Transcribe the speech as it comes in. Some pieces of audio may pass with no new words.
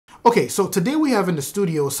Okay, so today we have in the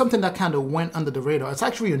studio something that kind of went under the radar. It's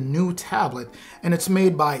actually a new tablet, and it's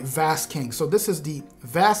made by Vastking. So this is the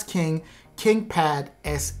Vastking Kingpad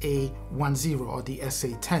SA10 or the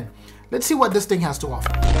SA10. Let's see what this thing has to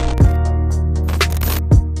offer.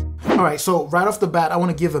 All right, so right off the bat, I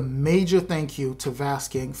want to give a major thank you to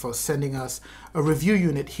Vastking for sending us a review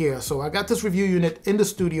unit here. So I got this review unit in the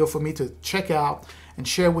studio for me to check out and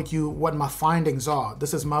share with you what my findings are.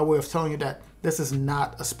 This is my way of telling you that this is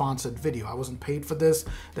not a sponsored video. I wasn't paid for this.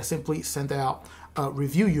 They simply sent out a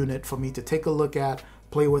review unit for me to take a look at,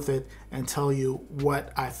 play with it, and tell you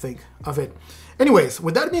what I think of it. Anyways,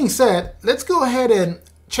 with that being said, let's go ahead and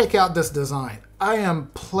check out this design. I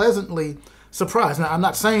am pleasantly surprised. Now, I'm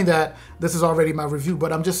not saying that this is already my review,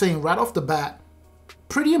 but I'm just saying right off the bat,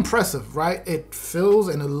 pretty impressive, right? It feels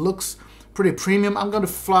and it looks pretty premium. I'm going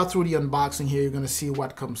to fly through the unboxing here. You're going to see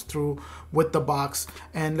what comes through with the box,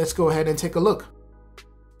 and let's go ahead and take a look.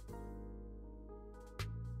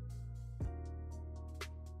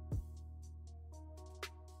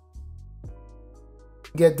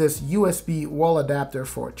 Get this USB wall adapter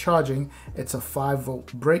for charging. It's a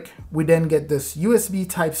 5-volt brick. We then get this USB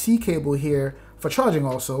Type-C cable here for charging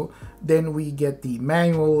also. Then we get the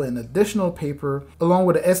manual and additional paper along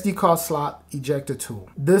with the SD card slot ejector tool.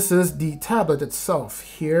 This is the tablet itself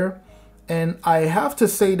here. And I have to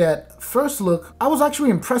say that first look, I was actually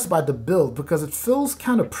impressed by the build because it feels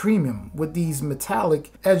kind of premium with these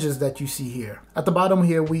metallic edges that you see here. At the bottom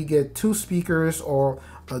here, we get 2 speakers or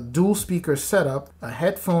a dual speaker setup, a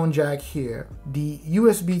headphone jack here, the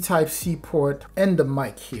USB Type-C port, and the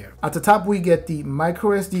mic here. At the top, we get the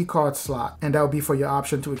micro SD card slot, and that will be for your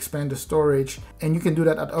option to expand the storage, and you can do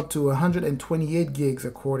that at up to 128 gigs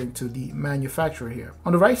according to the manufacturer here.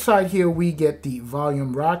 On the right side here, we get the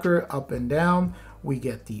volume rocker up and down. We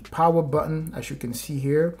get the power button, as you can see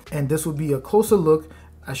here, and this will be a closer look,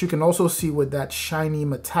 as you can also see with that shiny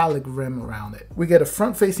metallic rim around it. We get a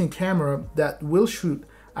front-facing camera that will shoot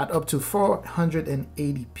at up to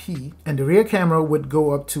 480p, and the rear camera would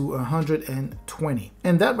go up to 120.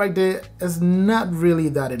 And that right there is not really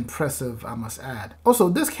that impressive, I must add. Also,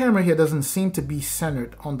 this camera here doesn't seem to be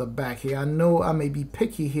centered on the back here. I know I may be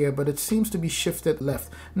picky here, but it seems to be shifted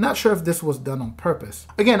left. Not sure if this was done on purpose.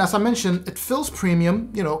 Again, as I mentioned, it feels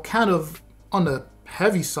premium, you know, kind of on the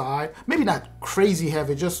heavy side, maybe not crazy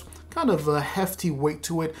heavy, just kind of a hefty weight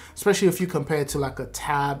to it, especially if you compare it to like a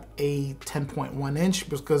Tab A 10.1 inch,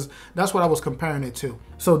 because that's what I was comparing it to.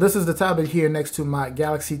 So this is the tablet here next to my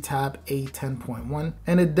Galaxy Tab A 10.1,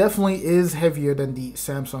 and it definitely is heavier than the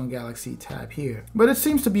Samsung Galaxy Tab here, but it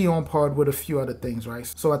seems to be on par with a few other things, right?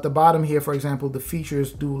 So at the bottom here, for example, the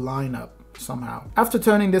features do line up somehow. After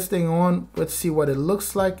turning this thing on, let's see what it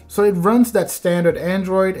looks like. So it runs that standard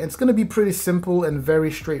Android, and it's going to be pretty simple and very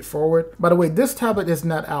straightforward. By the way, this tablet is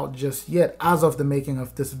not out just yet as of the making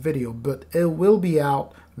of this video, but it will be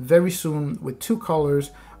out very soon with 2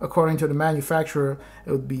 colors. According to the manufacturer,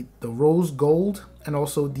 it would be the rose gold and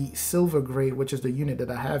also the silver gray, which is the unit that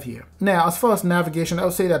I have here. Now, as far as navigation, I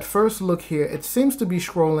would say that first look here, it seems to be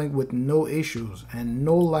scrolling with no issues and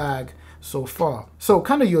no lag so far. So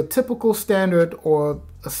kind of your typical standard or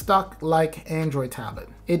a stock-like Android tablet.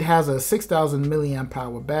 It has a 6,000 milliamp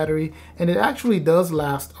hour battery, and it actually does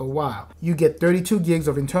last a while. You get 32 gigs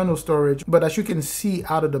of internal storage, but as you can see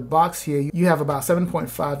out of the box here, you have about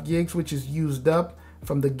 7.5 gigs, which is used up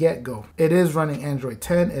from the get-go. It is running Android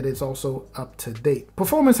 10. It is also up to date.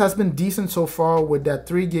 Performance has been decent so far with that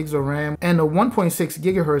 3 gigs of RAM and a 1.6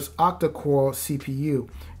 gigahertz octa-core CPU.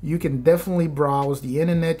 You can definitely browse the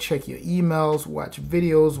internet, check your emails, watch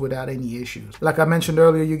videos without any issues. Like I mentioned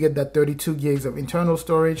earlier, you get that 32 gigs of internal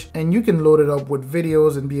storage, and you can load it up with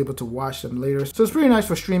videos and be able to watch them later. So it's pretty nice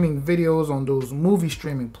for streaming videos on those movie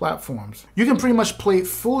streaming platforms. You can pretty much play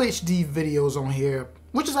full HD videos on here,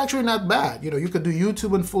 which is actually not bad. You know, you could do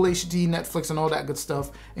YouTube in full HD, Netflix and all that good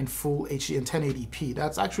stuff in full HD and 1080p.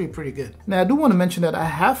 That's actually pretty good. Now, I do want to mention that I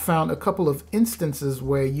have found a couple of instances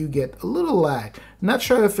where you get a little lag. Not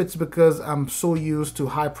sure if it's because I'm so used to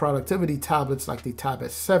high productivity tablets like the Tab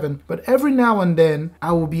S7, but every now and then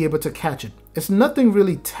I will be able to catch it. It's nothing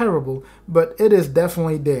really terrible, but it is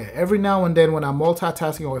definitely there. Every now and then when I'm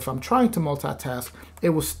multitasking, or if I'm trying to multitask, it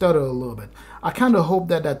will stutter a little bit. I kind of hope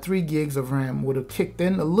that that 3 gigs of RAM would have kicked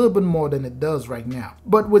in a little bit more than it does right now.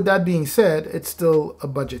 But with that being said, it's still a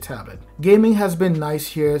budget tablet. Gaming has been nice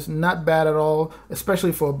here. It's not bad at all,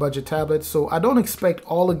 especially for a budget tablet. So I don't expect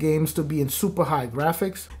all the games to be in super high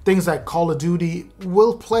graphics. Things like Call of Duty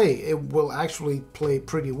will play. It will actually play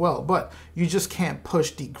pretty well, but you just can't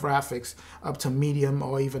push the graphics up to medium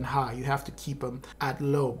or even high. You have to keep them at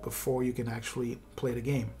low before you can actually play the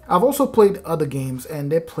game. I've also played other games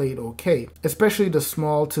and they played okay, especially the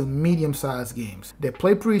small to medium sized games. They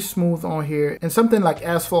play pretty smooth on here, and something like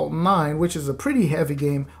Asphalt 9, which is a pretty heavy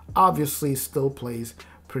game, obviously still plays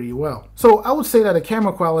pretty well. So I would say that the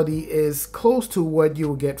camera quality is close to what you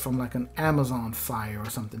would get from like an Amazon Fire or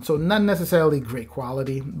something. So not necessarily great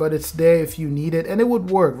quality, but it's there if you need it, and it would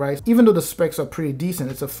work, right? Even though the specs are pretty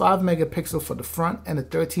decent. It's a 5 megapixel for the front and a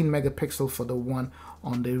 13 megapixel for the one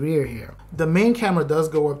on the rear here. The main camera does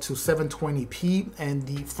go up to 720p and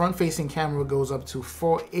the front facing camera goes up to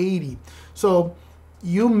 480. So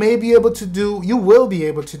you will be able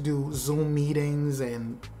to do Zoom meetings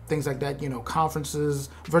and things like that, you know, conferences,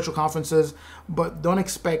 virtual conferences, but don't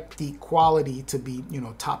expect the quality to be, you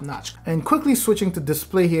know, top notch. And quickly switching to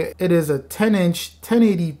display here, it is a 10-inch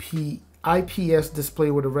 1080p IPS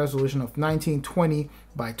display with a resolution of 1920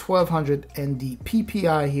 by 1200, and the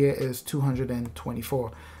PPI here is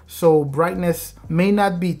 224. So brightness may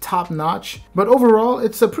not be top notch, but overall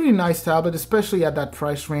it's a pretty nice tablet, especially at that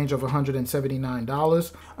price range of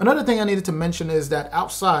 $179. Another thing I needed to mention is that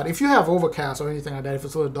outside, if you have overcast or anything like that, if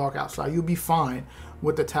it's a little dark outside, you'll be fine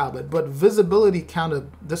with the tablet, but visibility kind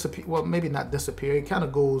of disappear, well, maybe not disappear, it kind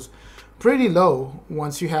of goes pretty low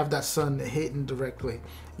once you have that sun hitting directly,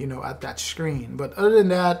 you know, at that screen. But other than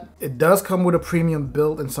that, it does come with a premium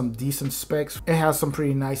build and some decent specs. It has some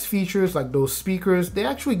pretty nice features like those speakers. They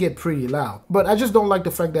actually get pretty loud, but I just don't like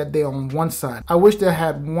the fact that they're on one side. I wish they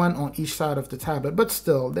had one on each side of the tablet, but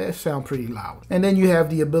still they sound pretty loud. And then you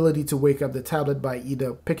have the ability to wake up the tablet by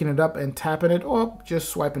either picking it up and tapping it or just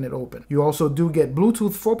swiping it open. You also do get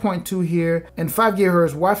Bluetooth 4.2 here, and 5 GHz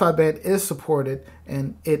Wi-Fi band is supported,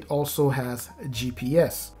 and it also has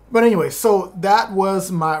GPS. But anyway, so that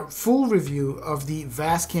was my full review of the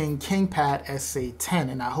Vastking Kingpad SA10,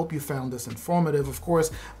 and I hope you found this informative. Of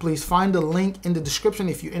course, please find the link in the description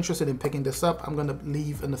if you're interested in picking this up. I'm going to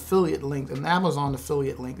leave an affiliate link, an Amazon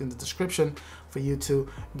affiliate link in the description for you to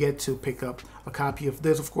get to pick up a copy of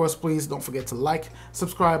this. Of course, please don't forget to like,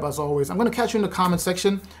 subscribe as always. I'm going to catch you in the comment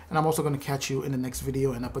section, and I'm also going to catch you in the next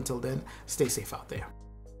video, and up until then, stay safe out there.